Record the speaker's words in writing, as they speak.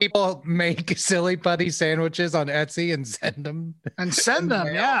People make silly putty sandwiches on Etsy and send them.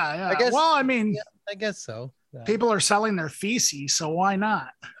 Yeah. I guess. Well, I mean, I guess so. Yeah. people are selling their feces, so why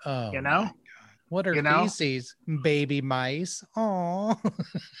not? Oh, You know? What are feces? Baby mice. Oh.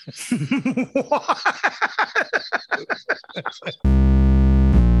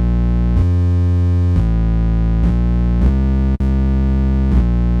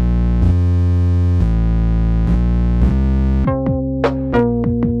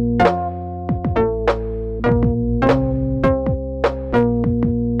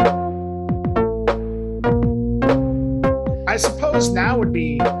 I suppose now would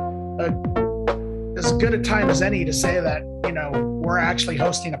be as good a time as any to say that, we're actually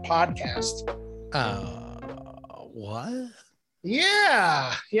hosting a podcast. What?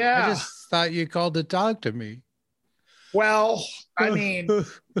 Yeah. I just thought you called to talk to me. Well, I mean,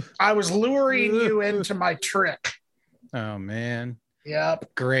 I was luring you into my trick. Oh, man.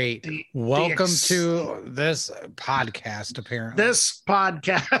 Yep. Great. Welcome to this podcast, apparently. This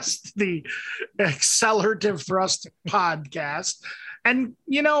podcast, the Accelerative Thrust podcast. And,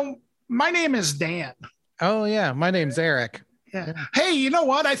 my name is Dan. Oh, yeah. My name's Eric. Yeah. Hey, you know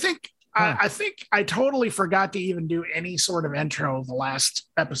what? I think I totally forgot to even do any sort of intro the last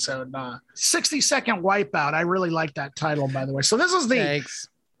episode. 60-second wipeout. I really like that title, by the way. So this is the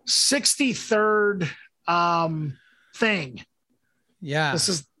 63rd thing. Yeah. It's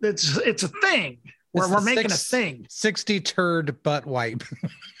a thing. We're making a thing. 60 turd butt wipe.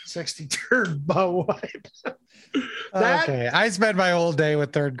 60 turd butt wipe. Okay. I spent my whole day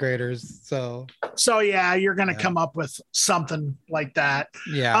with third graders. So yeah, you're gonna come up with something like that.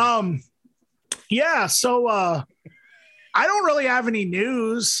 Yeah. So I don't really have any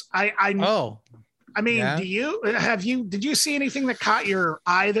news. I mean, did you see anything that caught your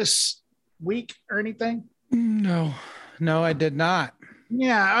eye this week or anything? No, I did not.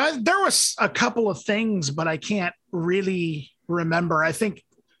 Yeah, there was a couple of things, but I can't really remember. I think,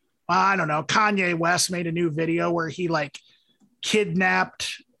 I don't know, Kanye West made a new video where he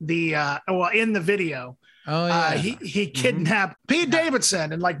kidnapped in the video. Oh, yeah. He kidnapped Pete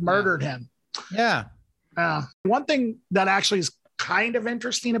Davidson and murdered him. Yeah. One thing that actually is kind of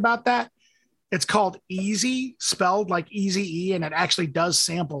interesting about that, it's called Easy, spelled like Easy E, and it actually does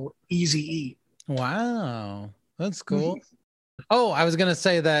sample Easy E. Wow. That's cool. Oh, I was going to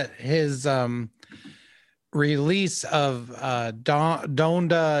say that his release of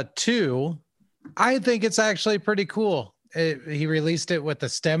Donda 2, I think it's actually pretty cool. He released it with the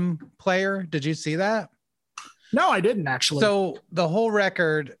stem player. Did you see that? No, I didn't actually. So the whole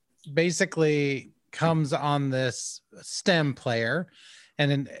record basically comes on this stem player, and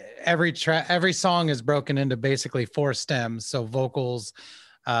then every song is broken into basically 4 stems. So vocals,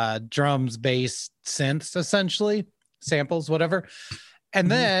 drums, bass, synths, essentially. Samples, whatever. And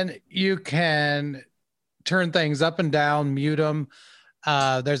then you can turn things up and down, mute them.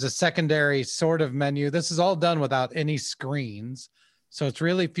 There's a secondary sort of menu. This is all done without any screens. So it's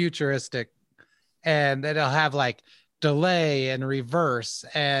really futuristic. And it'll have delay and reverse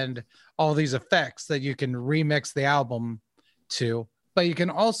and all these effects that you can remix the album to. But you can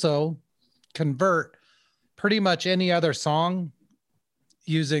also convert pretty much any other song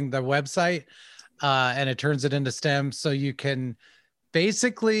using the website. And it turns it into stems, so you can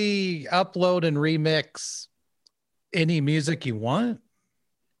basically upload and remix any music you want.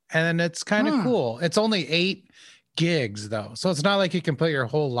 And it's kind of cool. It's only 8 gigs though. So it's not like you can put your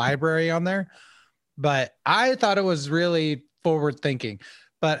whole library on there, but I thought it was really forward thinking.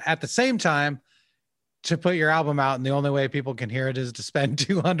 But at the same time, to put your album out and the only way people can hear it is to spend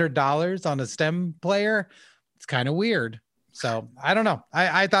 $200 on a stem player, it's kind of weird. So I don't know.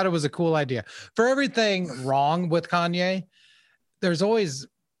 I thought it was a cool idea. For everything wrong with Kanye, there's always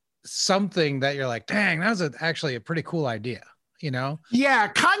something that you're like, dang, that was actually a pretty cool idea,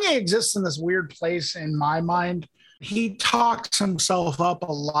 Yeah, Kanye exists in this weird place in my mind. He talks himself up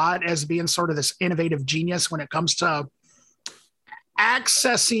a lot as being sort of this innovative genius when it comes to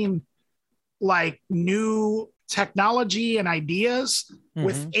accessing new technology and ideas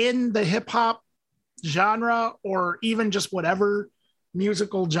within the hip hop genre, or even just whatever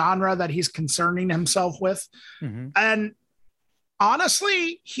musical genre that he's concerning himself with. And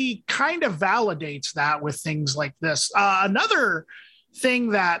honestly, he kind of validates that with things like this. Another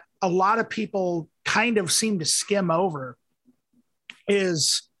thing that a lot of people kind of seem to skim over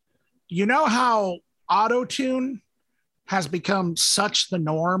is, how auto-tune has become such the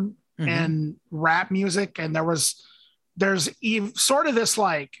norm in rap music. And there's sort of this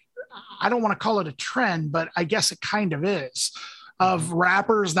I don't want to call it a trend, but I guess it kind of is, of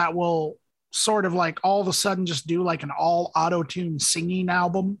rappers that will sort of like all of a sudden just do like an all auto-tune singing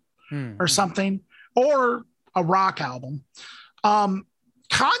album or something, or a rock album.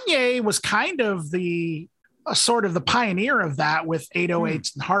 Kanye was kind of the sort of the pioneer of that with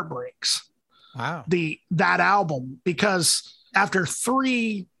 808s and Heartbreaks. Wow. That album, because after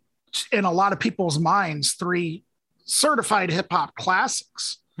three, in a lot of people's minds, three certified hip hop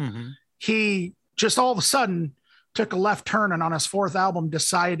classics, he just all of a sudden took a left turn, and on his fourth album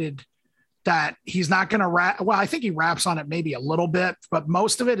decided that he's not going to rap. Well, I think he raps on it maybe a little bit, but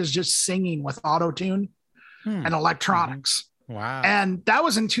most of it is just singing with auto-tune and electronics. Wow. And that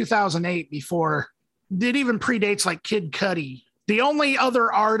was in 2008, before it even predates like Kid Cudi. The only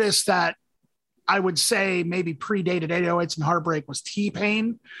other artist that I would say maybe predated 808s and Heartbreak was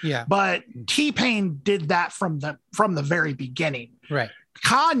T-Pain. Yeah. But T-Pain did that from the very beginning. Right.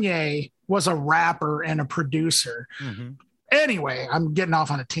 Kanye was a rapper and a producer. Anyway, I'm getting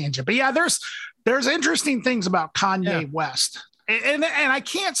off on a tangent, but yeah, there's interesting things about Kanye West. And I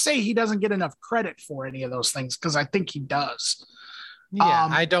can't say he doesn't get enough credit for any of those things, because I think he does. Yeah,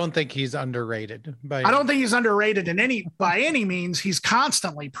 I don't think he's underrated. I don't think he's underrated by any means. He's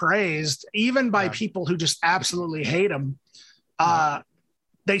constantly praised, even by people who just absolutely hate him.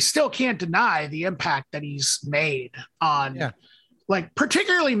 They still can't deny the impact that he's made on, like,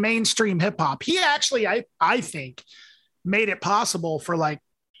 particularly mainstream hip hop. He actually, I think, made it possible for like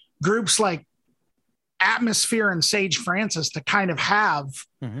groups like Atmosphere and Sage Francis to kind of have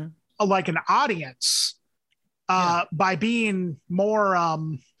like an audience by being more,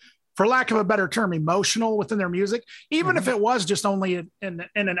 for lack of a better term, emotional within their music, even if it was just only in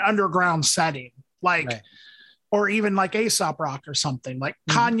an underground setting, like, or even like Aesop Rock or something. Like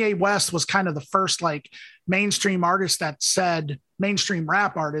Kanye West was kind of the first like mainstream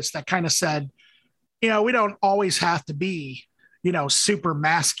rap artist that kind of said, you know, we don't always have to be, you know, super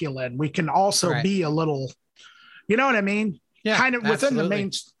masculine. We can also be a little, you know what I mean? Yeah, kind of within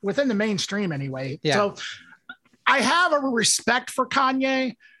the mainstream anyway. Yeah. So I have a respect for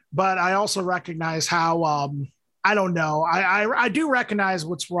Kanye, but I also recognize how, I don't know. I do recognize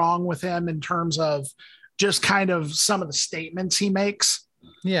what's wrong with him in terms of just kind of some of the statements he makes.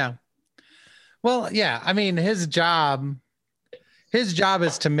 Yeah. Well, yeah. I mean, his job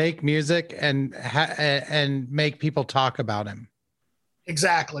is to make music and make people talk about him.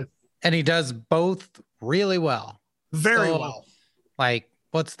 Exactly. And he does both really well. Very well. Like,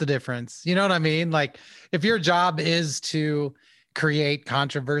 what's the difference? You know what I mean? Like, if your job is to create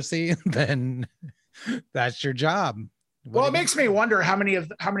controversy, then that's your job. Well, it makes me wonder how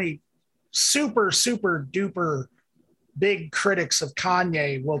many super, super duper big critics of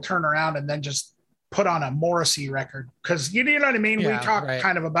Kanye will turn around and then just put on a Morrissey record. Cause you know what I mean? We talk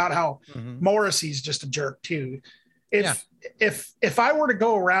kind of about how Morrissey's just a jerk too. If I were to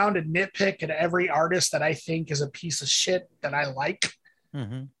go around and nitpick at every artist that I think is a piece of shit that I like,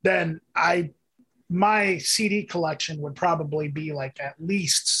 then my CD collection would probably be like at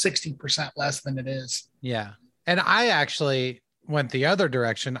least 60% less than it is. Yeah. And I actually went the other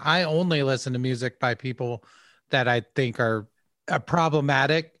direction. I only listen to music by people that I think are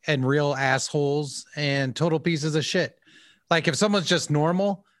problematic and real assholes and total pieces of shit. Like if someone's just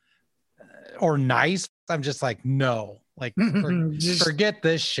normal or nice, I'm just like, no, like forget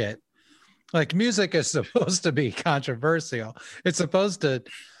this shit. Like music is supposed to be controversial. It's supposed to,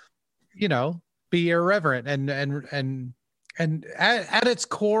 you know, be irreverent and at its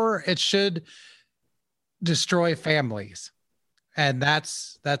core, it should destroy families. And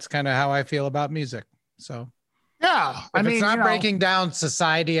that's kind of how I feel about music. So yeah, if it's not breaking down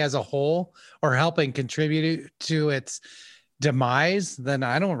society as a whole or helping contribute to its demise, then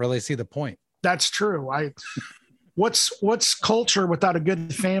I don't really see the point. That's true. What's culture without a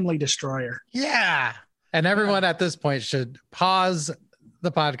good family destroyer? Yeah. And everyone at this point should pause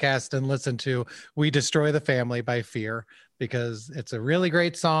the podcast and listen to We Destroy the Family by Fear, because it's a really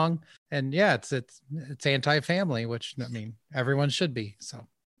great song. And yeah, it's anti-family, which I mean, everyone should be.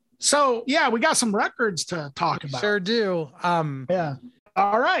 So yeah, we got some records to talk about. Sure do. Yeah.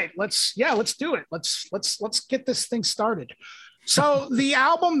 All right. Let's do it. Let's get this thing started. So the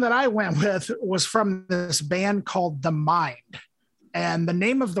album that I went with was from this band called The Mind. And the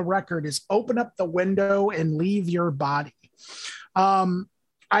name of the record is Open Up the Window and Leave Your Body.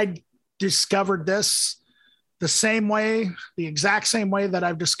 I discovered this the exact same way that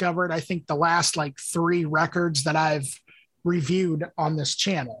I've discovered, I think, the last like 3 records that I've reviewed on this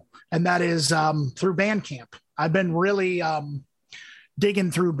channel. And that is through Bandcamp. I've been really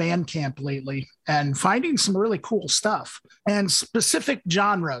digging through Bandcamp lately and finding some really cool stuff, and specific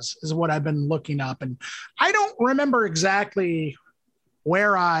genres is what I've been looking up. And I don't remember exactly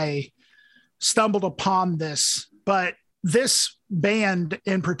where I stumbled upon this, but this band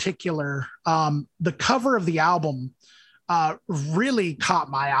in particular, the cover of the album really caught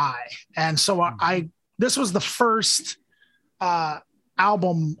my eye. And so this was the first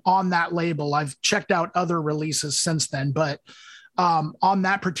album on that label. I've checked out other releases since then, but on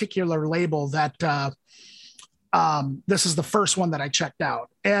that particular label that this is the first one that I checked out.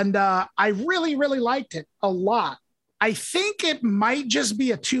 And I really, really liked it a lot. I think it might just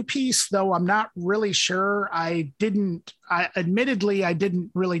be a 2-piece, though I'm not really sure. Admittedly, I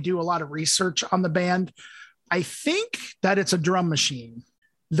didn't really do a lot of research on the band. I think that it's a drum machine.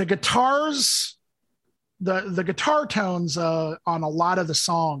 The guitars, the guitar tones on a lot of the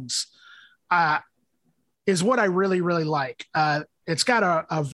songs is what I really, really like. It's got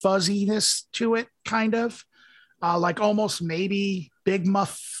a fuzziness to it, kind of like almost maybe Big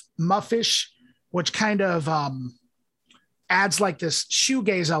Muffish, which kind of adds like this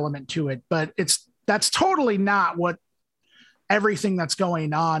shoegaze element to it, but that's totally not what everything that's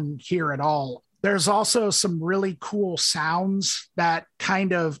going on here at all. There's also some really cool sounds that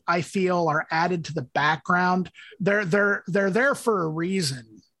kind of, I feel, are added to the background. They're there for a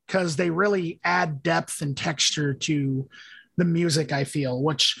reason, because they really add depth and texture to the music, I feel,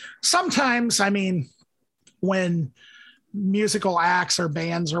 which sometimes, I mean, when musical acts or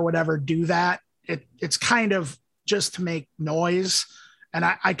bands or whatever do that, it's kind of just to make noise. And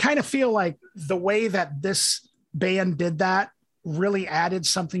I kind of feel like the way that this band did that really added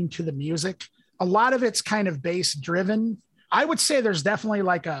something to the music. A lot of it's kind of bass driven. I would say there's definitely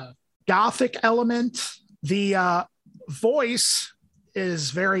like a gothic element. The voice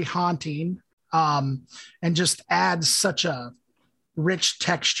is very haunting, and just adds such a rich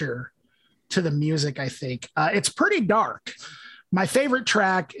texture to the music, I think. It's pretty dark. My favorite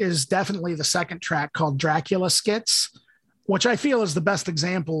track is definitely the second track, called Dracula Skits, which I feel is the best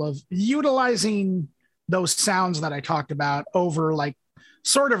example of utilizing those sounds that I talked about over like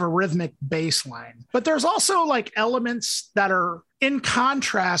sort of a rhythmic bass line. But there's also like elements that are in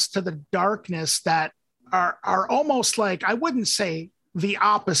contrast to the darkness that are almost like, I wouldn't say the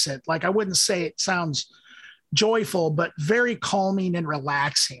opposite. Like I wouldn't say it sounds joyful, but very calming and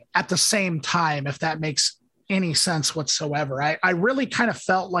relaxing at the same time, if that makes any sense whatsoever. I really kind of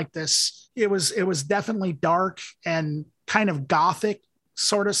felt like this. It was definitely dark and kind of gothic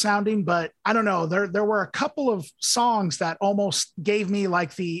sort of sounding, but I don't know. There were a couple of songs that almost gave me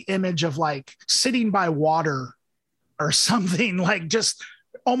like the image of like sitting by water or something, like just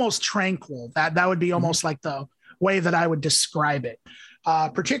almost tranquil. That would be almost like the way that I would describe it.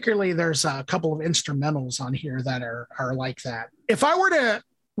 Particularly, there's a couple of instrumentals on here that are like that. If I were to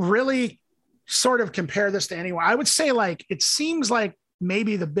really sort of compare this to anyone, I would say like it seems like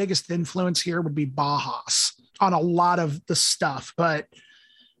maybe the biggest influence here would be Bauhaus on a lot of the stuff, but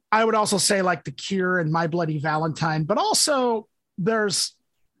I would also say like The Cure and My Bloody Valentine, but also there's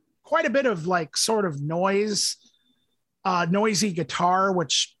quite a bit of like sort of noisy guitar,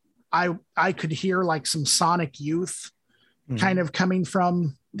 which I could hear like some Sonic Youth kind of coming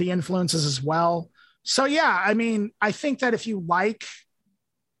from the influences as well. So yeah, I mean, I think that if you like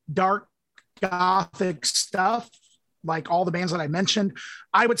dark gothic stuff, like all the bands that I mentioned,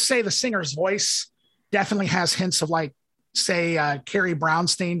 I would say the singer's voice definitely has hints of like, say, Carrie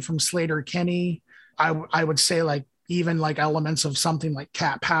Brownstein from Sleater-Kinney. I would say like even like elements of something like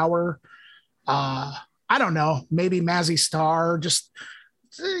Cat Power. I don't know, maybe Mazzy Star, just,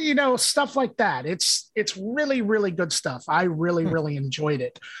 you know, stuff like that. It's really, really good stuff. I really, really enjoyed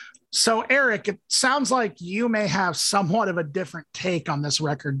it. So Eric, it sounds like you may have somewhat of a different take on this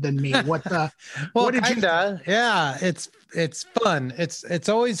record than me. What the, well, what did kinda, you? Yeah, it's fun. It's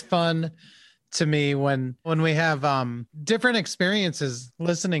always fun to me when we have different experiences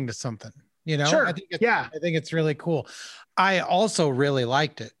listening to something, you know. Sure. I think it's really cool. I also really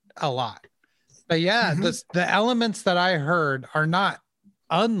liked it a lot. But yeah, the elements that I heard are not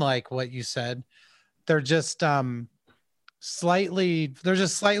unlike what you said. They're just slightly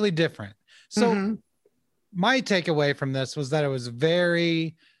different. So my takeaway from this was that it was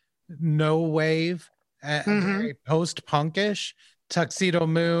very no wave, very post-punkish. Tuxedo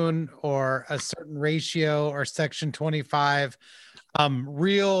Moon or A Certain Ratio or Section 25,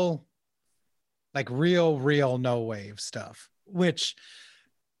 real no wave stuff, which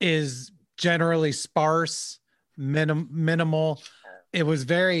is generally sparse, minimal. It was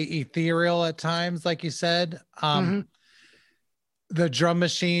very ethereal at times, like you said. The drum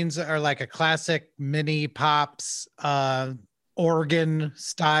machines are like a classic mini pops organ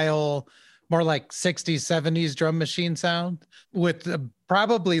style more like 60s, 70s drum machine sound with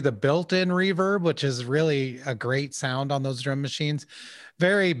probably the built-in reverb, which is really a great sound on those drum machines.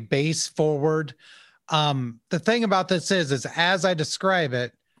 Very bass forward. The thing about this is as I describe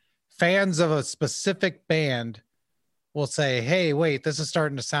it, fans of a specific band will say, hey, wait, this is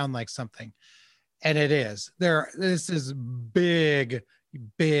starting to sound like something. And it is. This is big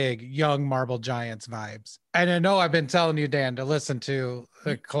Young Marble Giants vibes. And I know I've been telling you, Dan, to listen to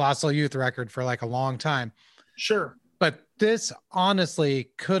the Colossal Youth record for like a long time. Sure. But this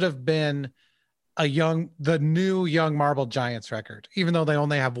honestly could have been the new Young Marble Giants record, even though they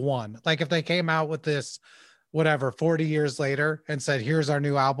only have one. Like if they came out with this, whatever, 40 years later and said, here's our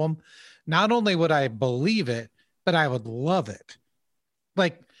new album, not only would I believe it, but I would love it.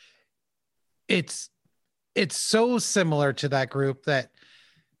 Like it's so similar to that group that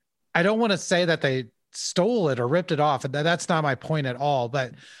I don't want to say that they stole it or ripped it off. And that's not my point at all.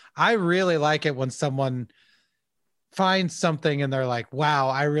 But I really like it when someone finds something and they're like, wow,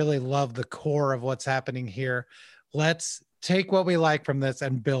 I really love the core of what's happening here. Let's take what we like from this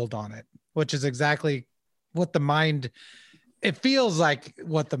and build on it, which is exactly what the Mind, it feels like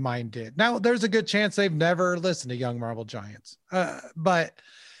what the Mind did. Now, there's a good chance they've never listened to Young Marble Giants, but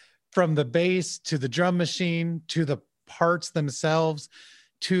from the bass to the drum machine to the parts themselves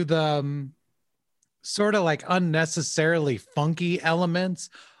to the sort of like unnecessarily funky elements,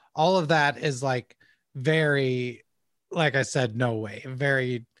 all of that is like very, like I said, no way,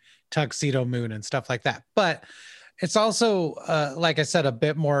 very Tuxedo Moon and stuff like that. But it's also, like I said, a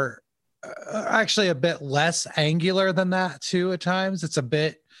bit more, actually a bit less angular than that too at times. It's a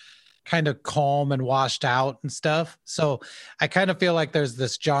bit kind of calm and washed out and stuff. So I kind of feel like there's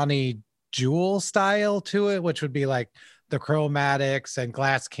this Johnny Jewel style to it, which would be like the Chromatics and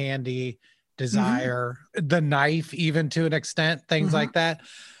Glass Candy, Desire, the Knife, even to an extent, things like that.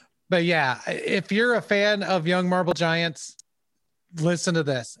 But yeah, if you're a fan of Young Marble Giants, listen to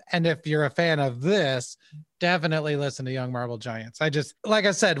this. And if you're a fan of this, definitely listen to Young Marble Giants. I just, like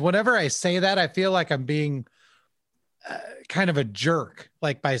I said, whenever I say that, I feel like I'm being kind of a jerk,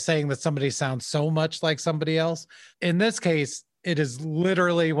 like by saying that somebody sounds so much like somebody else. In this case, it is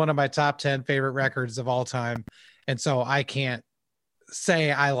literally one of my top 10 favorite records of all time. And so I can't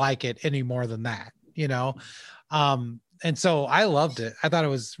say I like it any more than that, you know? And so I loved it. I thought it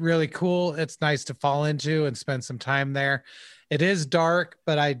was really cool. It's nice to fall into and spend some time there. It is dark,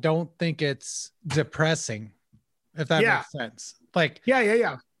 but I don't think it's depressing, if that makes sense. Like,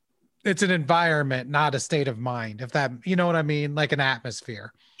 yeah. It's an environment, not a state of mind, if that, you know what I mean? Like an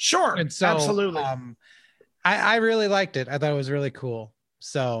atmosphere. Sure. And so, absolutely. I really liked it. I thought it was really cool.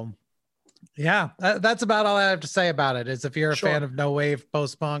 So yeah, that's about all I have to say about it. Is if you're a fan of no wave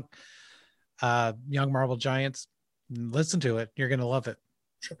post-punk, Young Marble Giants, listen to it. You're going to love it.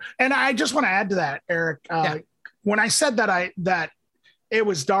 Sure. And I just want to add to that, Eric, when I said that it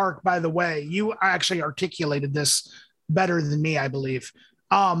was dark, by the way, you actually articulated this better than me, I believe.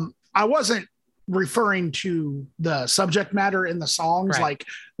 I wasn't referring to the subject matter in the songs, like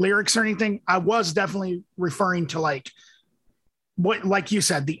lyrics or anything. I was definitely referring to like what, like you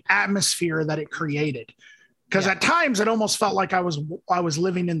said, the atmosphere that it created. Because at times it almost felt like I was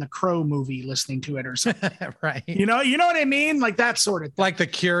living in the Crow movie listening to it or something. Right. You know what I mean? Like that sort of thing. Like the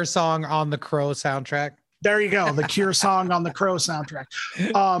Cure song on the Crow soundtrack. There you go. The Cure song on the Crow soundtrack.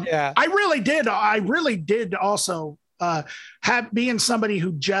 I really did also being somebody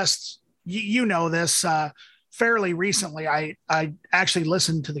who just, you know, this fairly recently, I actually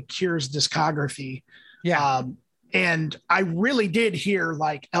listened to the Cure's discography. Yeah. And I really did hear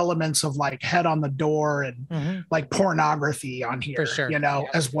like elements of like Head on the Door and like pornography on here, for sure. You know,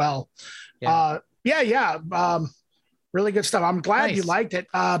 as well. Yeah. Really good stuff. I'm glad you liked it.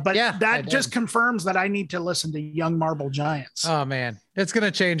 But that just confirms that I need to listen to Young Marble Giants. Oh man, it's going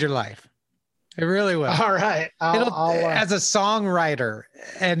to change your life. It really will. All right. As a songwriter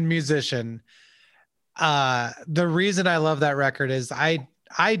and musician, the reason I love that record is I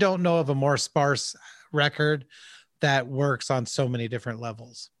don't know of a more sparse record that works on so many different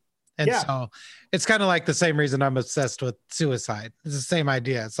levels. And so it's kind of like the same reason I'm obsessed with Suicide. It's the same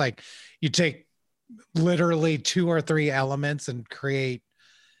idea. It's like you take literally 2 or 3 elements and create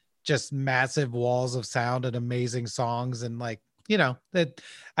just massive walls of sound and amazing songs. And like, you know, that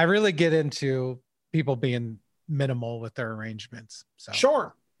I really get into people being minimal with their arrangements. So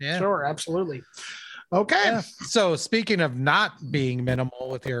sure. Absolutely. Okay. Yeah. So speaking of not being minimal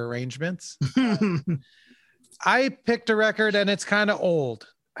with your arrangements, I picked a record and it's kind of old.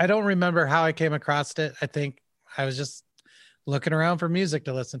 I don't remember how I came across it. I think I was just looking around for music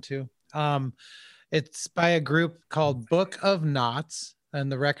to listen to. It's by a group called Book of Knots.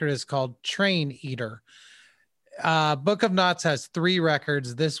 and the record is called Train Eater. Book of Knots has 3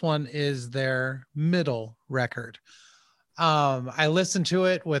 records. This one is their middle record. I listened to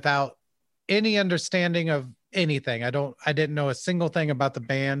it without any understanding of anything. I didn't know a single thing about the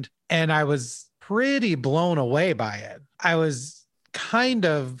band, and I was pretty blown away by it. I was kind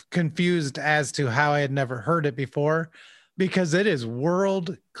of confused as to how I had never heard it before, because it is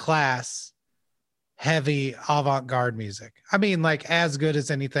world-class heavy avant-garde music. I mean, like as good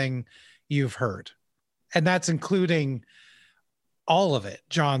as anything you've heard. And that's including all of it.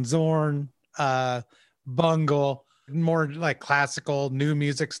 John Zorn, Bungle, more like classical new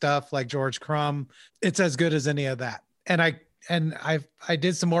music stuff like George Crumb. It's as good as any of that. And I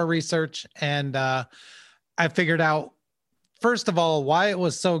did some more research, and I figured out, first of all, why it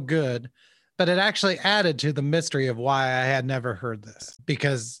was so good, but it actually added to the mystery of why I had never heard this,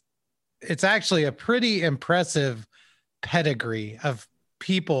 because it's actually a pretty impressive pedigree of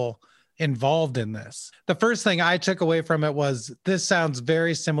people involved in this. The first thing I took away from it was this sounds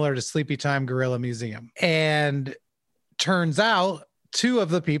very similar to Sleepy Time Gorilla Museum. And turns out 2 of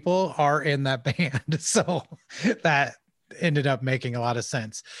the people are in that band. So that ended up making a lot of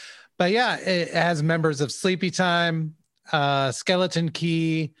sense. But yeah, it has members of Sleepy Time, Skeleton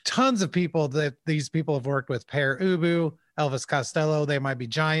Key, tons of people that these people have worked with. Pere Ubu, Elvis Costello, They Might Be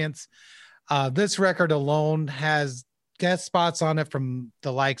Giants. This record alone has guest spots on it from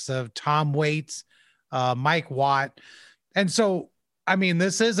the likes of Tom Waits, Mike Watt. And so, I mean,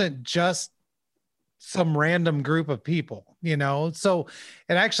 this isn't just some random group of people, you know? So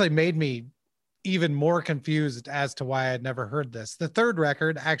it actually made me even more confused as to why I'd never heard this. The 3rd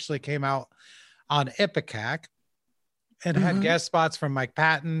record actually came out on Ipecac and had guest spots from Mike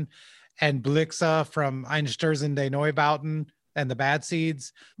Patton and Blixa from Einstürzende Neubauten and the Bad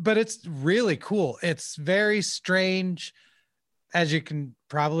Seeds, but it's really cool. It's very strange, as you can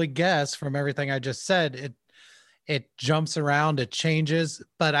probably guess from everything I just said. It jumps around, it changes,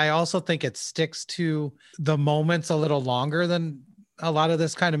 but I also think it sticks to the moments a little longer than a lot of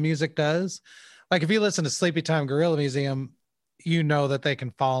this kind of music does. Like if you listen to Sleepy Time Gorilla Museum, you know that they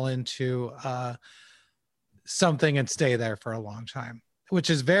can fall into something and stay there for a long time, which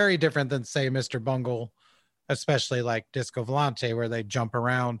is very different than, say, Mr. Bungle, especially like Disco Volante, where they jump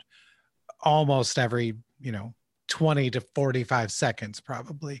around almost every, 20 to 45 seconds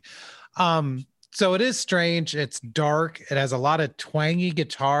probably. So it is strange. It's dark. It has a lot of twangy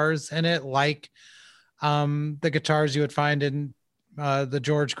guitars in it, like the guitars you would find in the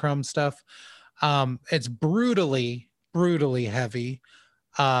George Crumb stuff. It's brutally heavy,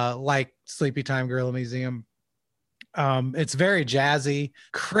 like Sleepy Time Gorilla Museum. It's very jazzy,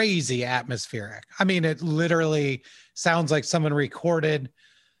 crazy atmospheric. I mean, it literally sounds like someone recorded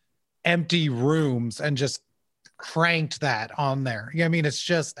empty rooms and just cranked that on there. I mean, it's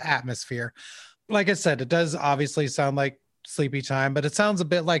just atmosphere. Like I said, it does obviously sound like Sleepy Time, but it sounds a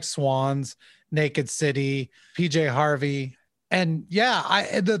bit like Swans, Naked City, PJ Harvey. And yeah,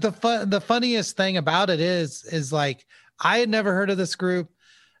 the funniest thing about it is like, I had never heard of this group.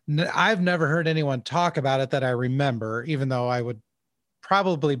 I've never heard anyone talk about it that I remember, even though I would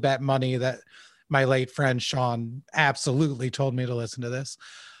probably bet money that my late friend Sean absolutely told me to listen to this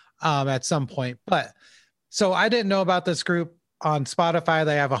at some point. But so I didn't know about this group. On Spotify,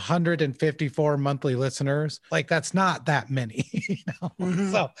 they have 154 monthly listeners. Like, that's not that many,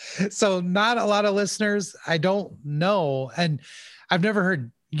 So not a lot of listeners. I don't know. And I've never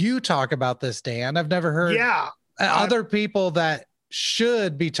heard you talk about this, Dan. I've never heard other people that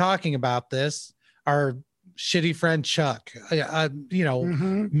should be talking about this. Our shitty friend Chuck,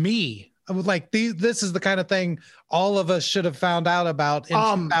 me. Like this is the kind of thing all of us should have found out about in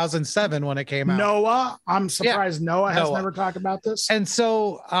 2007 when it came out. Noah, I'm surprised Noah has never talked about this. And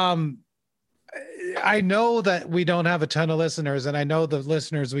so I know that we don't have a ton of listeners, and I know the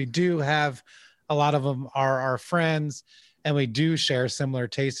listeners we do have, a lot of them are our friends, and we do share similar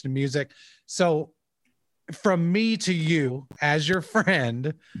taste in music. So from me to you as your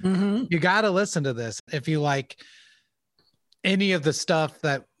friend, you got to listen to this. If you like any of the stuff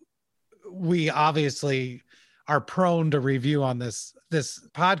that we obviously are prone to review on this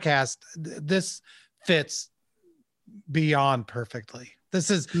podcast, this fits beyond perfectly. This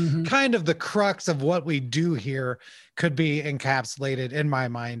is kind of the crux of what we do here, could be encapsulated in my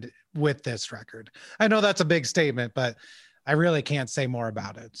mind with this record. I know that's a big statement, but I really can't say more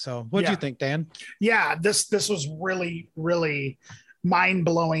about it. So what do you think, Dan? Yeah, this was really, really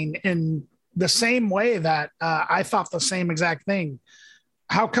mind-blowing in the same way that I thought the same exact thing.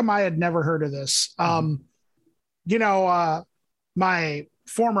 How come I had never heard of this? My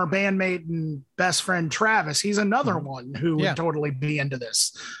former bandmate and best friend Travis, he's another one who would totally be into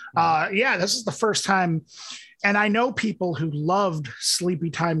this. This is the first time. And I know people who loved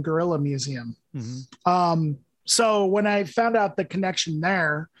Sleepy Time Gorilla Museum. So when I found out the connection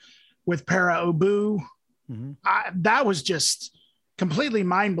there with Para Obu, that was just completely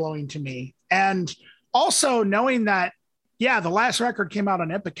mind-blowing to me. And also knowing that, the last record came out on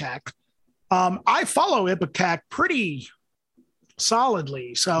Ipecac. I follow Ipecac pretty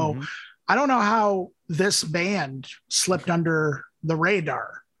solidly. So I don't know how this band slipped under the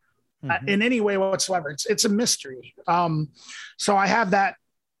radar in any way whatsoever. It's a mystery. So I have that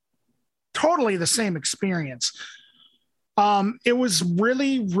totally the same experience. It was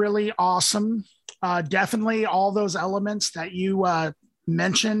really, really awesome. Definitely all those elements that you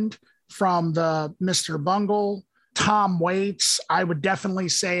mentioned from the Mr. Bungle, Tom Waits. I would definitely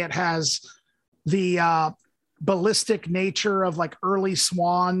say it has the ballistic nature of like early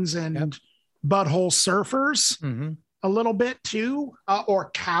Swans and Butthole Surfers a little bit too, or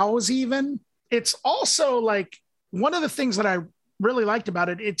Cows even. It's also like one of the things that I really liked about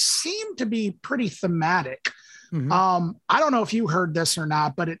it. It seemed to be pretty thematic. I don't know if you heard this or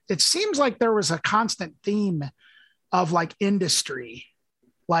not, but it seems like there was a constant theme of like industry,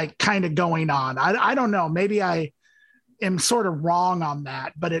 like kind of going on. I don't know. Maybe I am sort of wrong on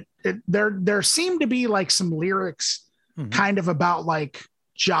that, but there seemed to be like some lyrics kind of about like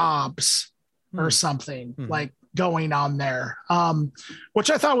jobs or something like going on there, which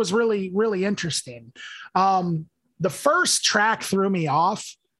I thought was really, really interesting. The first track threw me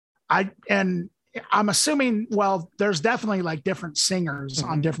off. I'm assuming, well, there's definitely like different singers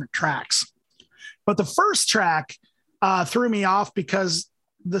on different tracks, but the first track threw me off because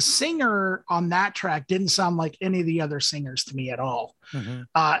the singer on that track didn't sound like any of the other singers to me at all.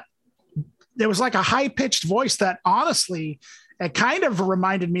 There was like a high pitched voice that honestly, it kind of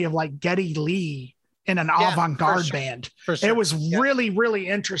reminded me of like Geddy Lee in an avant-garde band. It was really, really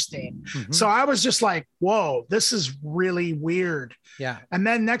interesting. So I was just like, whoa, this is really weird. And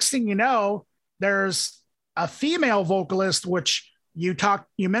then next thing you know, there's a female vocalist, which you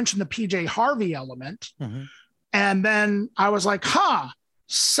mentioned the PJ Harvey element. And then I was like,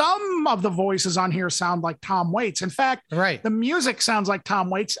 some of the voices on here sound like Tom Waits. In fact, the music sounds like Tom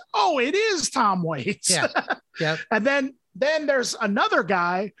Waits. Oh, it is Tom Waits. And then there's another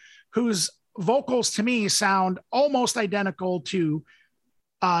guy whose vocals to me sound almost identical to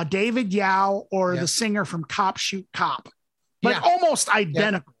David Yao or the singer from Cop Shoot Cop, but almost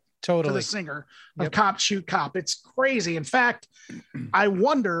identical. To the singer of Cop Shoot Cop. It's crazy. In fact, I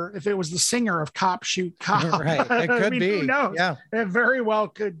wonder if it was the singer of Cop Shoot Cop. It could be. Who knows? It very well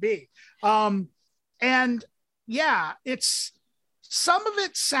could be. And it's some of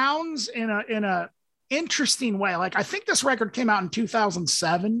it sounds in a interesting way. Like I think this record came out in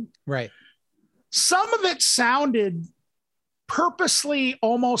 2007. Some of it sounded purposely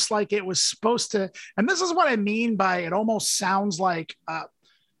almost like it was supposed to. And this is what I mean by it almost sounds like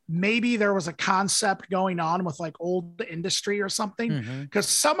maybe there was a concept going on with like old industry or something, because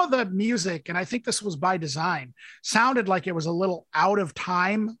some of the music, and I think this was by design, sounded like it was a little out of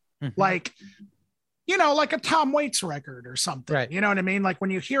time, like, like a Tom Waits record or something, you know what I mean? Like when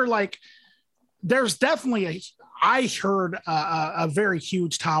you hear like, there's definitely I heard a very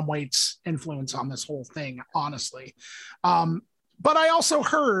huge Tom Waits influence on this whole thing, honestly. But I also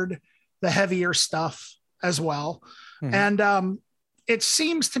heard the heavier stuff as well. And, it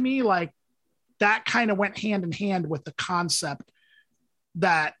seems to me like that kind of went hand in hand with the concepts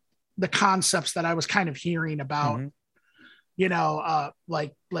that I was kind of hearing about,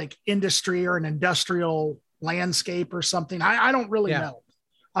 like industry or an industrial landscape or something. I don't really know.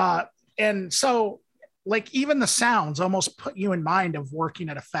 And so like even the sounds almost put you in mind of working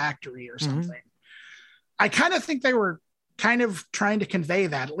at a factory or something. I kind of think they were kind of trying to convey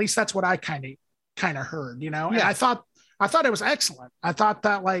that. At least that's what I kind of heard, and I thought it was excellent. I thought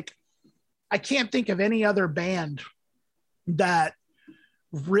that like, I can't think of any other band that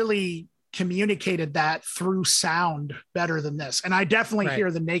really communicated that through sound better than this. And I definitely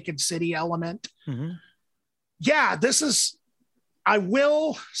hear the Naked City element. I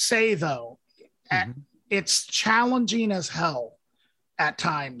will say though, it's challenging as hell at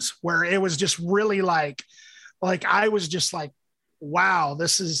times where it was just really like I was just like, wow,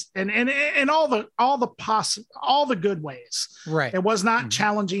 this is and all the good ways. It was not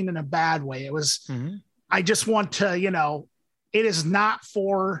challenging in a bad way. It was, I just want to, it is not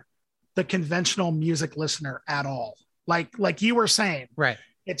for the conventional music listener at all. Like you were saying,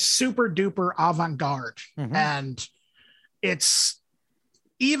 it's super duper avant-garde. And it's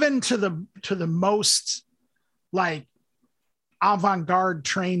even to the most like avant-garde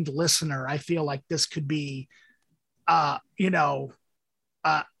trained listener, I feel like this could be,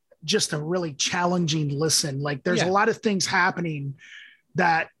 just a really challenging listen. Like there's a lot of things happening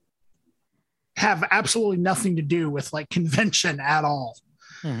that have absolutely nothing to do with like convention at all.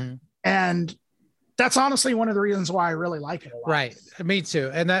 Mm-hmm. And that's honestly one of the reasons why I really like it a lot. Right. Me too.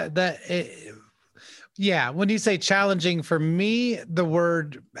 And when you say challenging, for me, the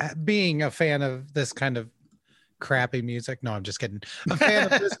word being a fan of this kind of crappy music. No, I'm just kidding. A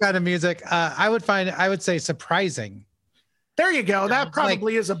fan of this kind of music. I would say surprising. There you go. That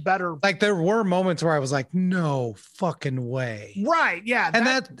probably is a better. Like there were moments where I was like, no fucking way. Right. Yeah.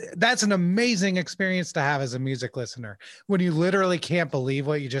 And that's an amazing experience to have as a music listener when you literally can't believe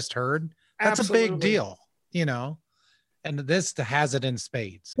what you just heard. That's absolutely a big deal, and this has it in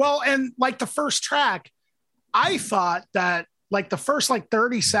spades. Well, and like the first track, I thought that like the first like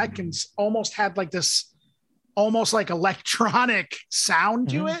 30 seconds almost had like this almost like electronic sound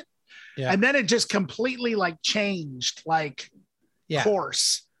to it. Yeah. And then it just completely like changed like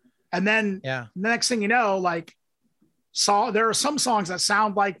course. And then the next thing you know, like there are some songs that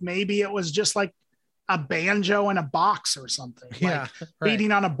sound like maybe it was just like a banjo in a box or something, like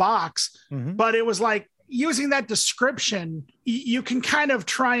beating on a box. Mm-hmm. But it was like using that description, you can kind of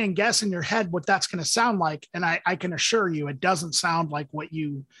try and guess in your head what that's going to sound like. And I can assure you, it doesn't sound like what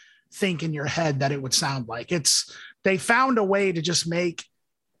you think in your head that it would sound like. They found a way to just make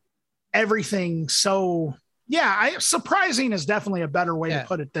everything so surprising is definitely a better way to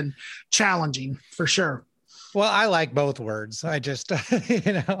put it than challenging, for sure. Well, I like both words. I just so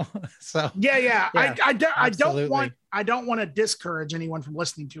I don't want to discourage anyone from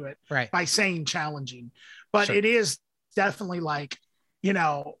listening to it by saying challenging, but it is definitely like,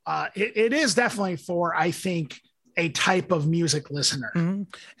 it is definitely for, I think, a type of music listener. Mm-hmm.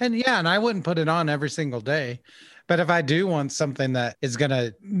 And I wouldn't put it on every single day. But if I do want something that is going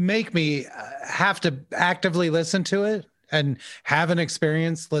to make me have to actively listen to it and have an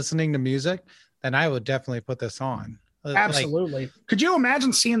experience listening to music, then I would definitely put this on. Absolutely. Could you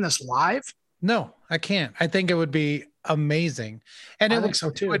imagine seeing this live? No, I can't. I think it would be amazing. And I think so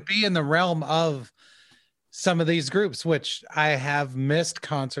too. It would be in the realm of some of these groups, which I have missed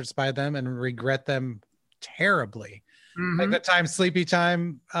concerts by them and regret them terribly. Mm-hmm. Like the time Sleepy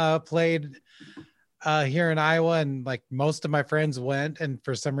Time played here in Iowa, and like most of my friends went, and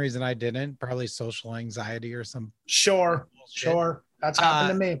for some reason I didn't, probably social anxiety or some sure that's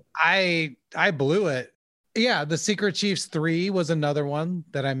happened to me. I blew it. The Secret Chiefs 3 was another one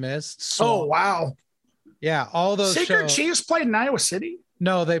that I missed. So, oh wow. Yeah, all those Secret Chiefs played in Iowa City?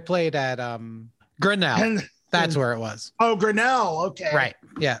 No, they played at Grinnell. That's where it was. Oh, Grinnell. Okay. Right.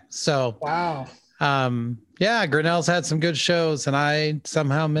 Yeah. So wow. Grinnell's had some good shows and I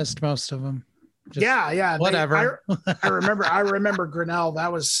somehow missed most of them. Whatever. I remember Grinnell.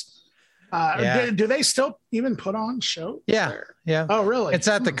 That was do they still even put on shows there? Yeah. Oh, really? It's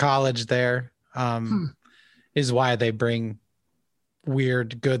at the college there. Is why they bring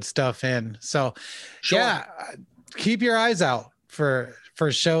weird good stuff in. So keep your eyes out for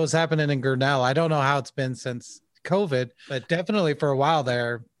shows happening in Grinnell. I don't know how it's been since COVID, but definitely for a while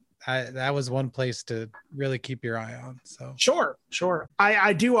there, that was one place to really keep your eye on. So sure.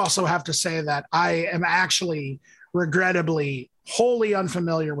 I do also have to say that I am actually regrettably wholly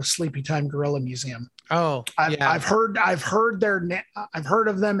unfamiliar with Sleepy Time Gorilla Museum. Oh, I've heard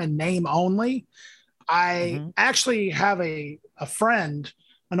of them in name only. I actually have a friend,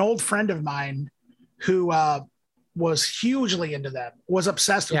 an old friend of mine who was hugely into them, was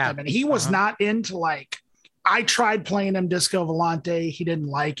obsessed with them. And he was not into like, I tried playing him Disco Volante. He didn't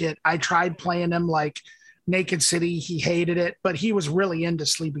like it. I tried playing him like Naked City. He hated it, but he was really into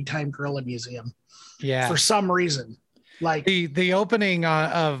Sleepy Time Gorilla Museum. Yeah. For some reason. Like the opening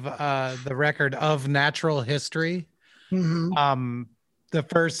of the record of Natural History, the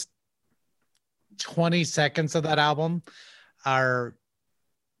first 20 seconds of that album are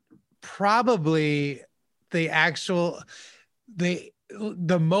probably the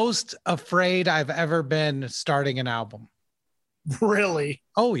most afraid I've ever been starting an album. Really?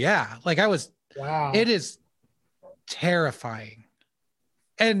 Oh yeah. Like wow. It is terrifying.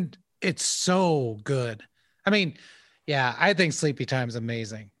 And it's so good. I mean, I think Sleepy Time's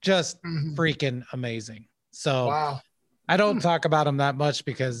amazing. Just freaking amazing. So wow. I don't talk about them that much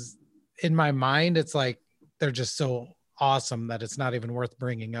because in my mind, it's like, they're just so awesome that it's not even worth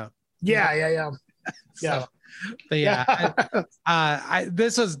bringing up. Yeah. But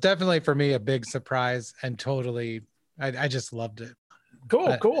this was definitely for me a big surprise and totally, I just loved it.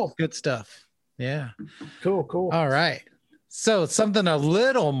 Cool. Good stuff. Yeah. Cool. All right. So something a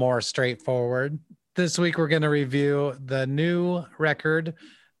little more straightforward. This week we're going to review the new record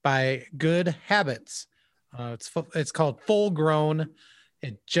by Good Habits. It's called Full Grown.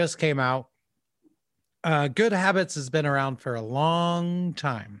 It just came out. Good Habits has been around for a long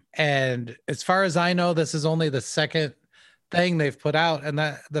time, and as far as I know, this is only the second thing they've put out, and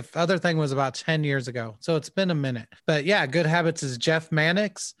that the other thing was about 10 years ago, so it's been a minute. But yeah, Good Habits is Jeff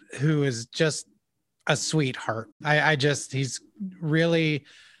Mannix, who is just a sweetheart. He's really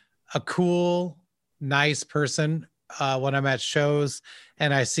a cool, nice person. When I'm at shows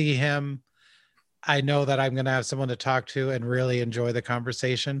and I see him, I know that I'm going to have someone to talk to and really enjoy the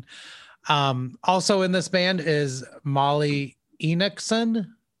conversation. Also in this band is Molly Enochson.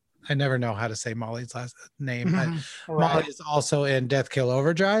 I never know how to say Molly's last name. But Molly is also in Death Kill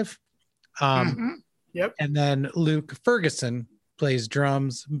Overdrive. Yep. And then Luke Ferguson plays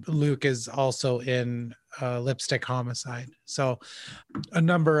drums. Luke is also in Lipstick Homicide. So a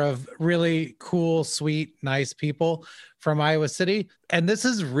number of really cool, sweet, nice people from Iowa City. And this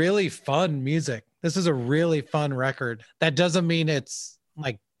is really fun music. This is a really fun record. That doesn't mean it's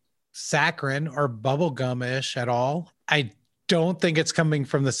like saccharine or bubblegum-ish at all. I don't think it's coming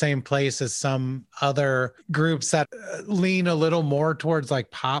from the same place as some other groups that lean a little more towards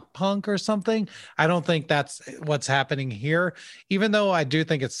like pop punk or something. I don't think that's what's happening here, even though I do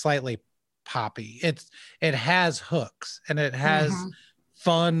think it's slightly poppy. It has hooks and it has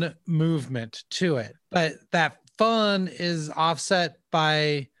fun movement to it, but that fun is offset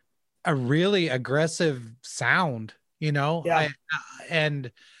by a really aggressive sound,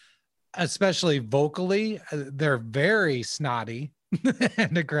 and especially vocally, they're very snotty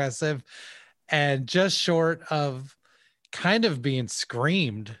and aggressive, and just short of kind of being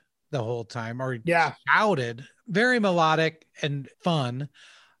screamed the whole time or shouted. Very melodic and fun.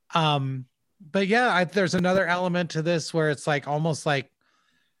 But yeah, there's another element to this where it's like almost like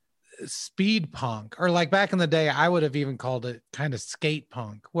speed punk, or like back in the day, I would have even called it kind of skate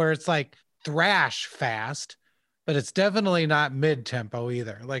punk, where it's like thrash fast, but it's definitely not mid-tempo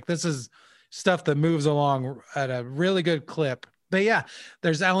either. Like this is stuff that moves along at a really good clip. But yeah,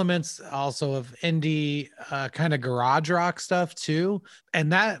 there's elements also of indie kind of garage rock stuff too.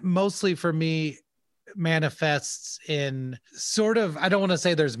 And that mostly for me manifests in sort of, I don't want to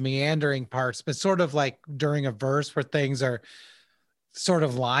say there's meandering parts, but sort of like during a verse where things are sort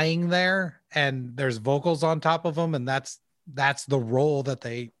of lying there and there's vocals on top of them. And that's the role that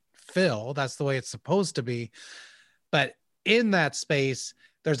they fill. That's the way it's supposed to be. But in that space,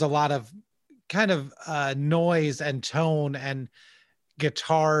 there's a lot of kind of noise and tone and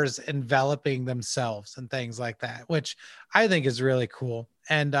guitars enveloping themselves and things like that, which I think is really cool.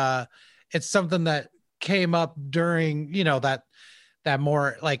 And it's something that came up during, that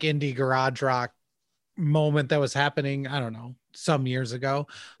more like indie garage rock moment that was happening, I don't know, some years ago,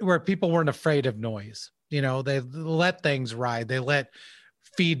 where people weren't afraid of noise. They let things ride. They let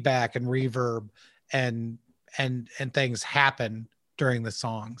feedback and reverb and things happen during the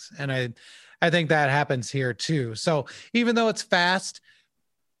songs. And I think that happens here too. So even though it's fast,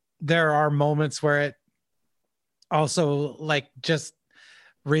 there are moments where it also like just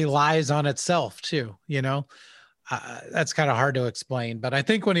relies on itself too, that's kind of hard to explain, but I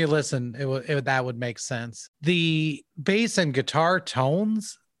think when you listen, that would make sense. The bass and guitar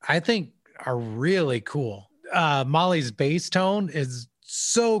tones, I think, are really cool. Molly's bass tone is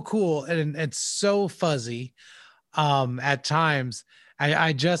so cool and it's so fuzzy at times.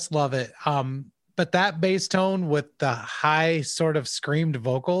 I just love it. But that bass tone with the high sort of screamed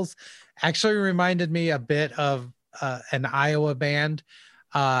vocals actually reminded me a bit of an Iowa band,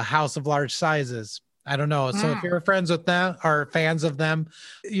 House of Large Sizes. I don't know. So if you're friends with them or fans of them,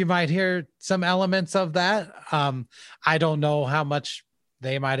 you might hear some elements of that. I don't know how much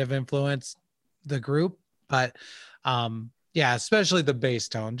they might have influenced the group, but yeah, especially the bass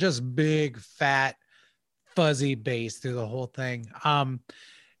tone, just big, fat, fuzzy bass through the whole thing. And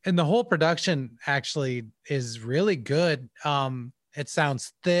the whole production actually is really good. It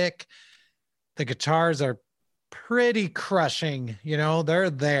sounds thick. The guitars are pretty crushing,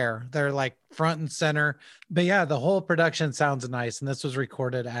 they're like front and center. But yeah, the whole production sounds nice. And this was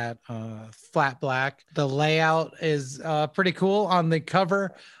recorded at Flat Black. The layout is pretty cool on the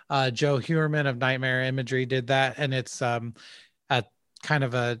cover. Joe Huerman of Nightmare Imagery did that. And it's a kind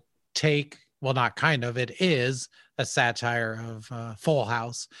of a take. Well, not kind of, it is a satire of Full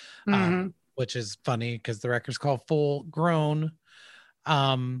House, which is funny because the record's called Full Grown,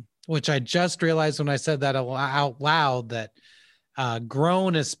 which I just realized when I said that out loud that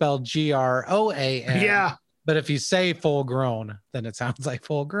grown is spelled Groan. Yeah. But if you say full grown, then it sounds like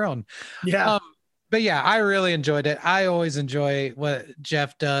full grown. Yeah. But yeah, I really enjoyed it. I always enjoy what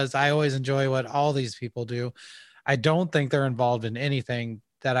Jeff does. I always enjoy what all these people do. I don't think they're involved in anything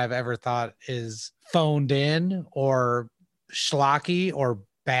that I've ever thought is phoned in or schlocky or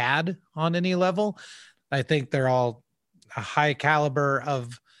bad on any level. I think they're all a high caliber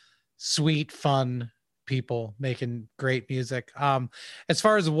of sweet, fun people making great music. As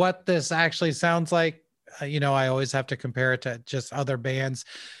far as what this actually sounds like, I always have to compare it to just other bands.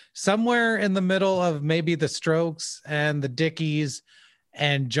 Somewhere in the middle of maybe the Strokes and the Dickies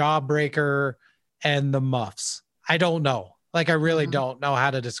and Jawbreaker and the Muffs. I don't know. Like, I really don't know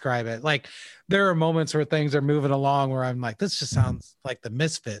how to describe it. Like, there are moments where things are moving along where I'm like, this just sounds like the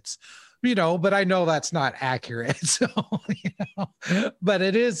Misfits, but I know that's not accurate. So, but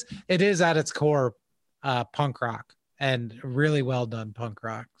it is at its core punk rock, and really well done punk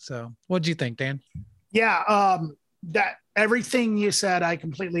rock. So what'd you think, Dan? Yeah. That everything you said, I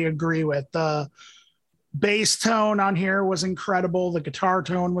completely agree with. The bass tone on here was incredible. The guitar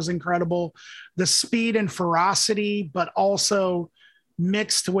tone was incredible. The speed and ferocity, but also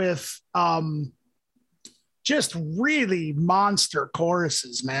mixed with just really monster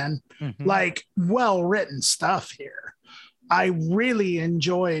choruses, man. Mm-hmm. Like, well-written stuff here. I really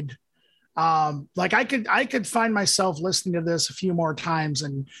enjoyed like I could find myself listening to this a few more times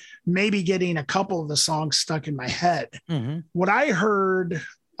and maybe getting a couple of the songs stuck in my head. Mm-hmm. What I heard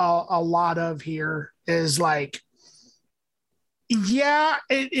a lot of here is like, yeah,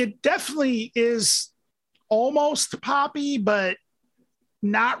 it definitely is almost poppy, but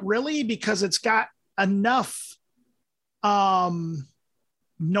not really, because it's got enough noise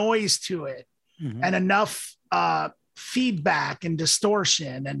to it, mm-hmm. and enough feedback and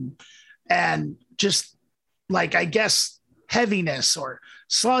distortion and just like, I guess, heaviness or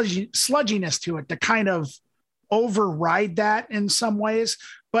sludginess to it to kind of override that in some ways.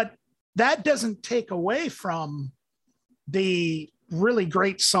 But that doesn't take away from the really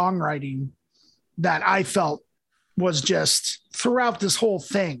great songwriting that I felt was just throughout this whole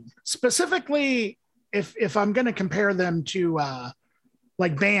thing. Specifically, if I'm going to compare them to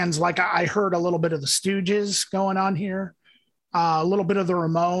like bands, like I heard a little bit of the Stooges going on here, a little bit of the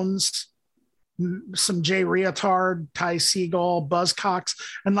Ramones, some Jay Reatard, Ty Segall, Buzzcocks,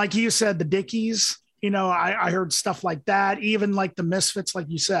 and like you said, the Dickies. I heard stuff like that, even like the Misfits, like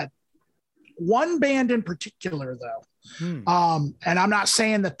you said. One band in particular, though, and I'm not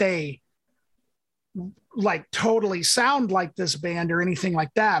saying that they like totally sound like this band or anything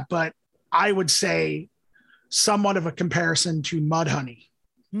like that, but I would say somewhat of a comparison to Mudhoney.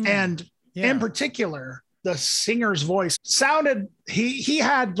 And in particular, the singer's voice sounded, he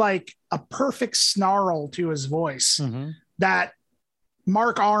had like a perfect snarl to his voice, mm-hmm. that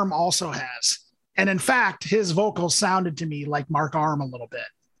Mark Arm also has. And in fact, his vocals sounded to me like Mark Arm a little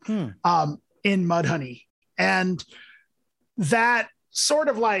bit in Mudhoney. And that sort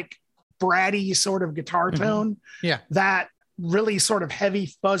of like bratty sort of guitar tone, that really sort of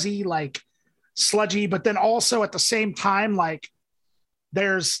heavy, fuzzy, like sludgy, but then also at the same time, like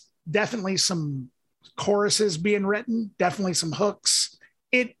there's definitely some choruses being written, definitely some hooks.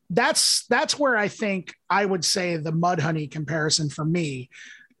 That's where I think I would say the Mudhoney comparison for me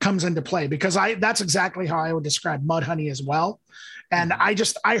comes into play, because that's exactly how I would describe Mudhoney as well. And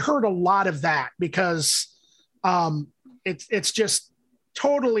I heard a lot of that, because it's just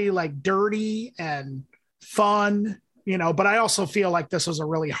totally like dirty and fun, but I also feel like this was a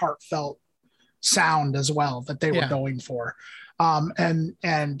really heartfelt sound as well that they were going for.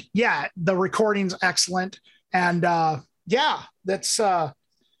 And yeah, the recording's excellent. And that's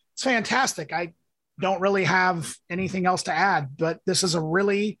it's fantastic. I don't really have anything else to add, but this is a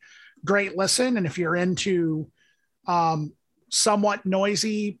really great listen. And if you're into somewhat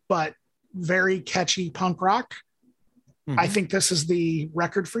noisy but very catchy punk rock, I think this is the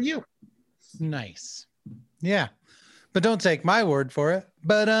record for you. Nice. Yeah. But don't take my word for it.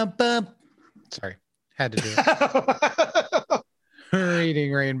 Sorry, had to do it.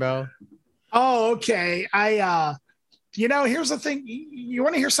 Reading Rainbow. Oh, okay. Here's the thing. You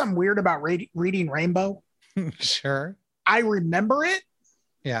want to hear something weird about Reading Rainbow? Sure. I remember it.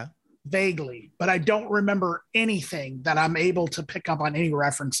 Yeah. Vaguely, but I don't remember anything that I'm able to pick up on any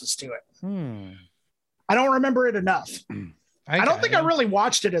references to it. I don't remember it enough. I don't think I really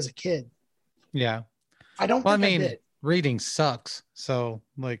watched it as a kid. Yeah. I did. Reading sucks. So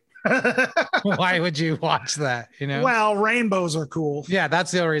like, why would you watch that? Well, rainbows are cool. Yeah,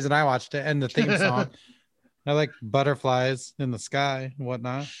 that's the only reason I watched it. And the theme song. I like butterflies in the sky and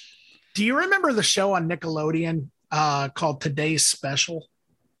whatnot. Do you remember the show on Nickelodeon called Today's Special?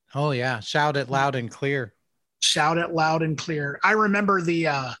 Oh yeah. Shout it loud and clear. Shout it loud and clear. I remember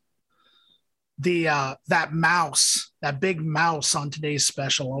the that mouse, that big mouse on today's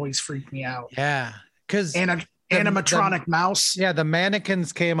special always freaked me out. Yeah, because animatronic mouse. Yeah, the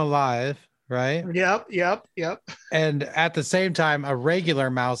mannequins came alive, right? Yep. And at the same time, a regular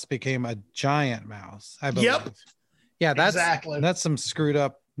mouse became a giant mouse, I believe. Yep. Yeah, exactly. That's some screwed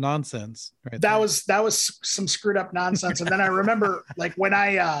up nonsense, right? That was some screwed up nonsense. And then I remember, like, when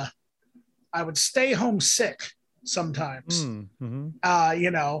I would stay home sick sometimes,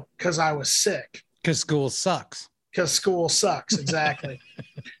 because I was sick. Because school sucks. Exactly.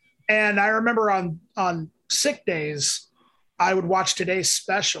 And I remember on sick days, I would watch today's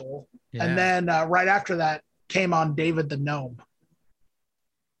special, and then right after that came on David the Gnome.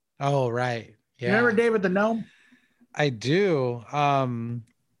 Oh, right. Yeah. You remember David the Gnome? I do.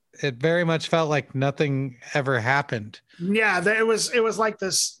 It very much felt like nothing ever happened. Yeah, it was like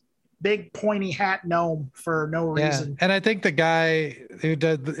this big pointy hat gnome for no reason. And I think the guy who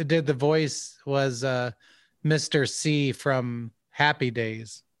did the voice was Mr. C from Happy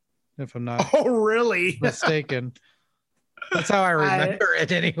Days, if I'm not really mistaken. That's how I remember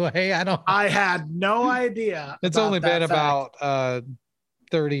it anyway. I had no idea. It's only been about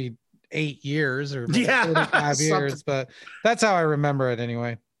 38 years or 35 years, but that's how I remember it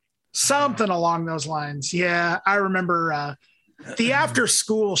anyway. Something along those lines. Yeah, I remember the after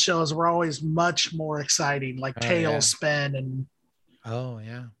school shows were always much more exciting, like Tailspin and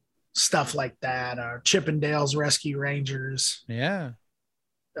stuff like that, or Chippendales Rescue Rangers. Yeah.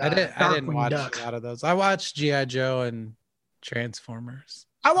 I didn't watch a lot of those. I watched G.I. Joe and Transformers.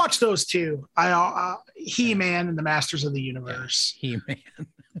 I watched those too. He-Man and the Masters of the Universe. Yeah, He-Man.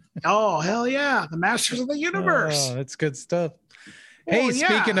 Oh, hell yeah. The Masters of the Universe. Oh, that's good stuff. Hey,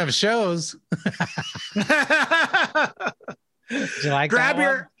 speaking of shows. Did you like grab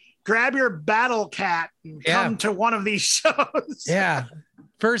your Battle Cat and come to one of these shows. Yeah.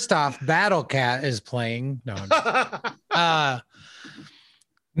 First off, Battle Cat is playing. No,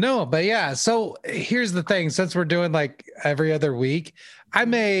 but yeah. So here's the thing. Since we're doing like every other week, I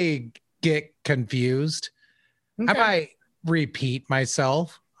may get confused. Okay. I might repeat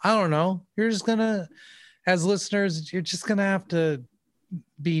myself. I don't know. You're just gonna, as listeners, you're just gonna have to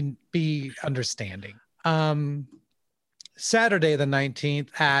be understanding. Saturday the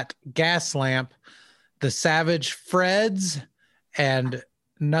 19th at Gaslamp, the Savage Freds and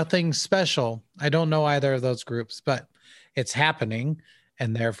Nothing Special. I don't know either of those groups, but it's happening,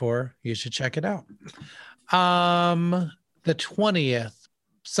 and therefore you should check it out. The 20th,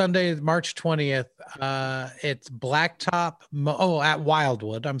 Sunday, March 20th, it's Blacktop at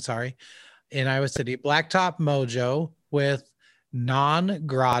Wildwood, I'm sorry, in Iowa City. Blacktop Mojo with Non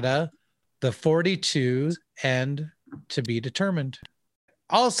Grata, the 42s, and To Be Determined.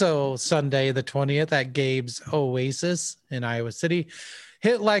 Also Sunday the 20th at Gabe's Oasis in Iowa City,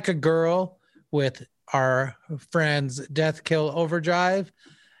 Hit Like a Girl with our friends Death Kill Overdrive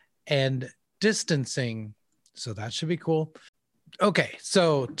and Distancing. So that should be cool. Okay,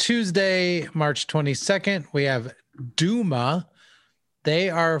 so Tuesday, March 22nd, we have Duma. They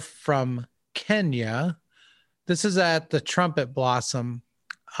are from Kenya. This is at the Trumpet Blossom.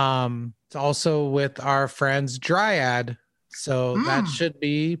 It's also with our friends Dryad. So that should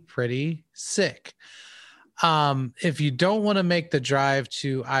be pretty sick. If you don't want to make the drive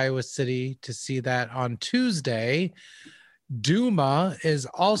to Iowa City to see that on Tuesday, Duma is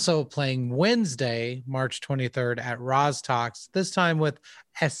also playing Wednesday, March 23rd at Roztalks, this time with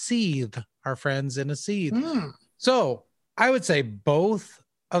Aseeth, our friends in Aseeth. So I would say both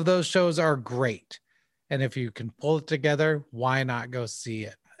of those shows are great. And if you can pull it together, why not go see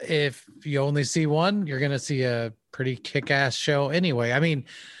it? If you only see one, you're going to see a pretty kick-ass show anyway. I mean,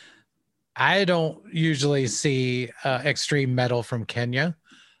 I don't usually see extreme metal from Kenya.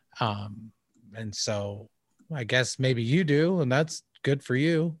 And so I guess maybe you do, and that's good for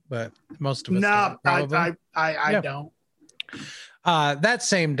you, but most of us don't, I don't. That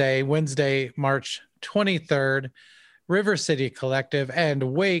same day, Wednesday, March 23rd, River City Collective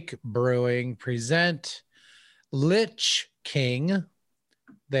and Wake Brewing present Lich King.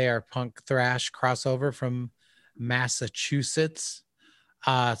 They are punk thrash crossover from Massachusetts.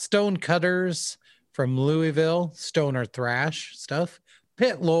 Stone Cutters from Louisville, stoner thrash stuff.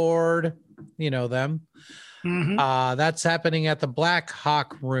 Pit Lord, you know them. That's happening at the Black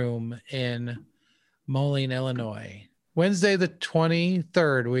Hawk Room in Moline, Illinois. Wednesday the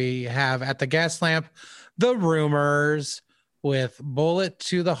 23rd, we have at the Gaslamp, The Rumors with Bullet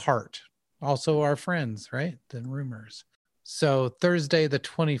to the Heart. Also our friends, right? The Rumors. So Thursday the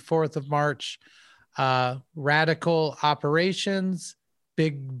 24th of March, Radical Operations,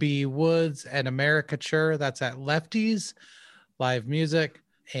 Big B Woods, and Americature. That's at Lefties, live music.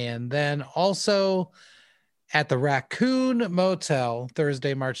 And then also at the Raccoon Motel,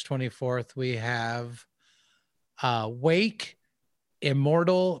 Thursday, March 24th, we have Wake,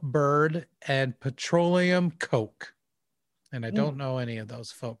 Immortal Bird, and Petroleum Coke. And I don't know any of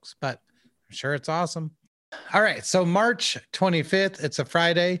those folks, but I'm sure it's awesome. All right. So March 25th, it's a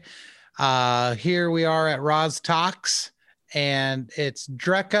Friday. Here we are at Roz Talks, and it's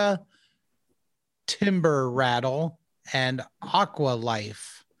Drekka, Timber Rattle, and Aqua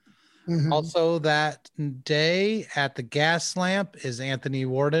Life. Also that day at the Gas Lamp is Anthony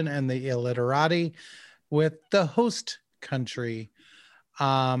Warden and the Illiterati with the host country.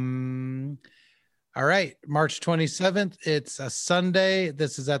 All right, March 27th, it's a Sunday.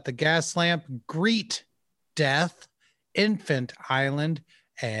 This is at the Gas Lamp. Greet Death, Infant Island,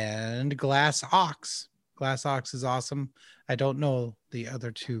 and Glass Ox. Glass Ox is awesome. I don't know the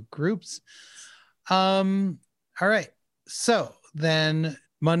other two groups. All right, so then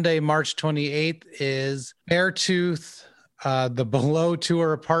Monday, March 28th is Beartooth, the Below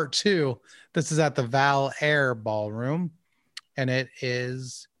Tour Part 2. This is at the Val Air Ballroom, and it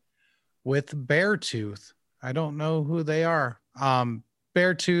is with Beartooth. I don't know who they are.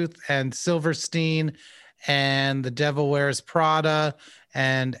 Beartooth and Silverstein and The Devil Wears Prada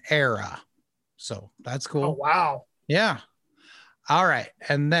and Era. So that's cool. Oh, wow. Yeah. All right.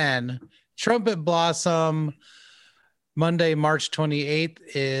 And then Trumpet Blossom, Monday, March 28th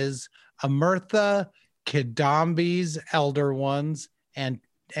is Amirtha, Kidambi's Elder Ones, and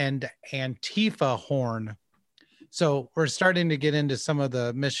Antifa Horn. So we're starting to get into some of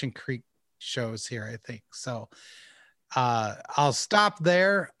the Mission Creek shows here, I think. So I'll stop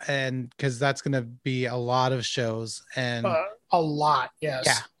there, and because that's going to be a lot of shows, and a lot. Yes.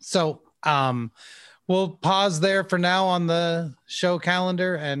 Yeah. So we'll pause there for now on the show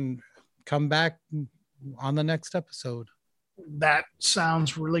calendar and come back on the next episode. That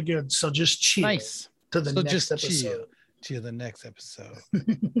sounds really good. So just chill. Nice. To the next episode. To the next episode.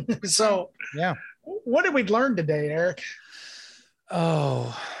 So yeah. What did we learn today, Eric?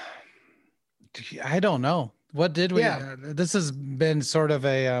 Oh, I don't know. What did we? Yeah. This has been sort of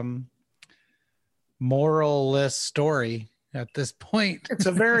a moral-less story at this point. It's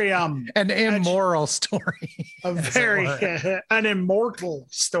a very an immoral story. An immortal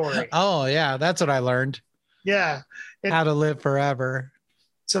story. Oh yeah, that's what I learned. Yeah. How to live forever.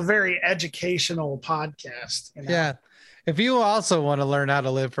 It's a very educational podcast. You know? Yeah. If you also want to learn how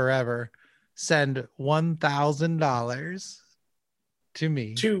to live forever, send $1,000 to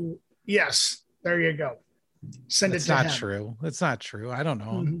me. Yes, there you go. Send It's it to not him. true. It's not true. I don't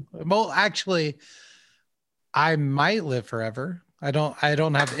know. Well, actually, I might live forever. I don't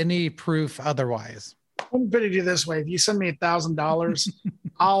have any proof otherwise. I'm going to do this way. If you send me $1,000,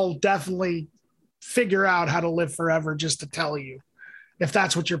 I'll definitely figure out how to live forever just to tell you, if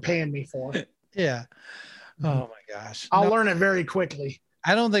that's what you're paying me for. Yeah. Oh my gosh. I'll learn it very quickly.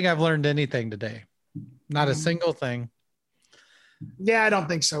 I don't think I've learned anything today. Not a single thing. Yeah, I don't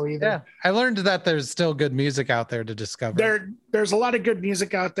think so either. Yeah. I learned that there's still good music out there to discover. There's a lot of good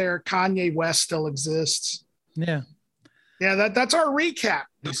music out there. Kanye West still exists. Yeah. Yeah, that's our recap.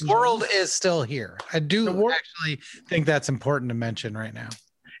 The world is still here. I do actually think that's important to mention right now.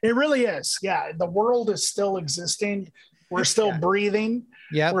 It really is. Yeah, the world is still existing. We're still breathing.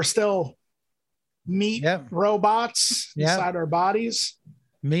 Yeah. We're still meat robots inside our bodies.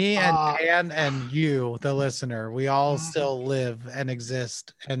 Me and Dan and you, the listener, we all still live and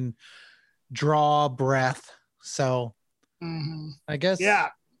exist and draw breath. So I guess,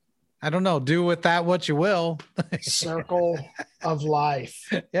 I don't know, do with that what you will. Circle of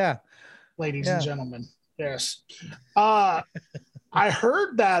life. Yeah. Ladies and gentlemen. Yes. I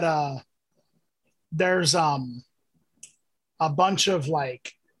heard that there's a bunch of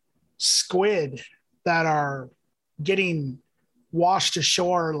like squid that are getting washed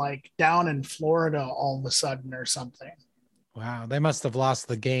ashore like down in Florida all of a sudden or something. Wow, they must have lost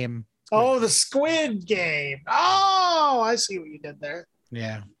the game. Oh, the Squid Game. Oh, I see what you did there.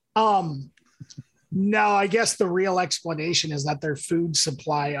 Yeah. No, I guess the real explanation is that their food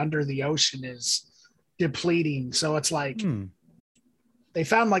supply under the ocean is depleting. So it's like they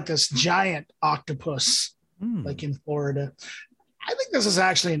found like this giant octopus like in Florida. I think this is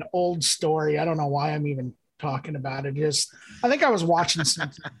actually an old story. I don't know why I'm even talking about it. I think I was watching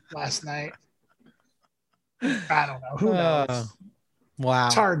something last night. I don't know. Who knows? Wow.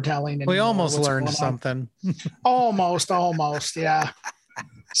 It's hard telling. We almost learned something. Almost. Yeah.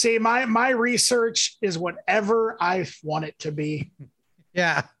 See, my research is whatever I want it to be.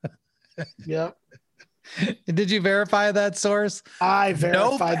 Yeah. Yep. Did you verify that source? I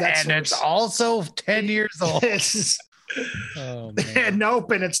verified that source. And it's also 10 years old. Oh, man.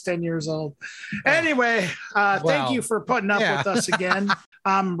 Nope, and it's 10 years old. Anyway, thank you for putting up with us again.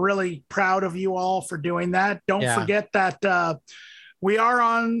 I'm really proud of you all for doing that. Don't forget that we are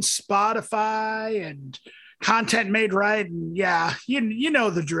on Spotify and Content Made Right. And you know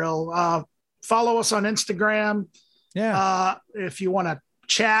the drill. Follow us on Instagram. Yeah. If you want to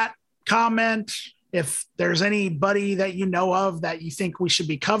chat, comment. If there's anybody that you know of that you think we should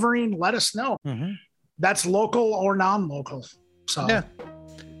be covering, let us know. Mm-hmm. That's local or non-local. So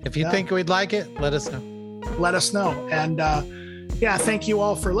if you think we'd like it, let us know. Let us know. And thank you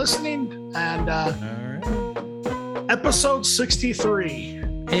all for listening. And all right. Episode 63.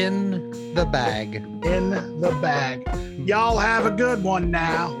 In the bag. In the bag. Y'all have a good one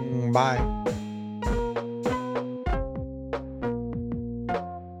now. Bye.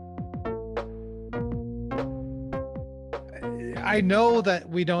 I know that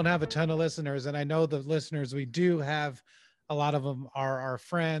we don't have a ton of listeners, and I know the listeners we do have, a lot of them are our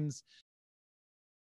friends.